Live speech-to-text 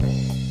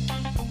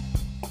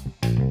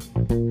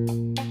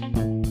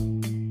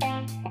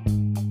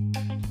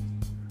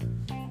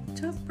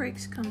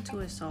to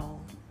us all.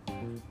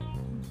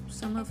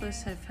 Some of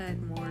us have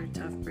had more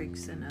tough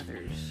breaks than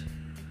others.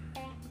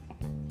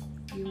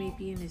 You may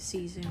be in a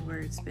season where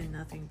it's been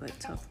nothing but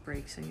tough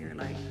breaks and you're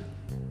like,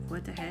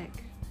 what the heck?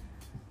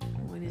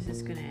 When is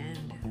this gonna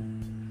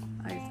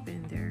end? I've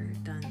been there,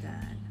 done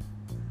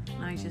that.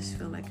 And I just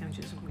feel like I'm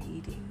just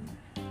waiting.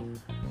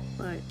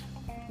 But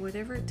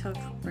whatever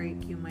tough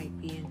break you might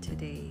be in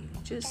today,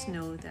 just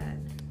know that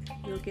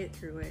you'll get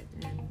through it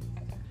and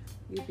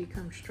you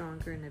become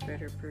stronger and a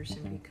better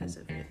person because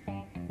of it.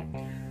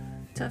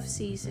 Tough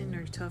season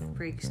or tough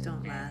breaks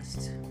don't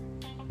last.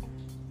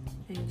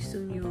 And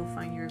soon you will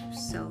find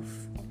yourself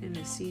in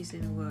a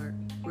season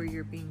where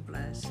you're being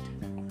blessed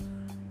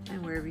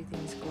and where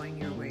everything's going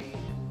your way.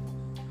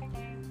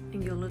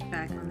 And you'll look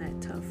back on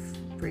that tough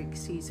break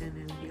season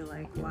and be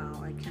like,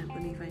 wow, I can't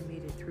believe I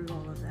made it through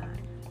all of that.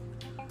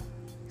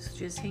 So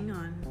just hang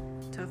on.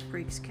 Tough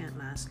breaks can't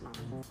last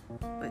long,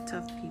 but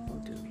tough people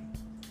do.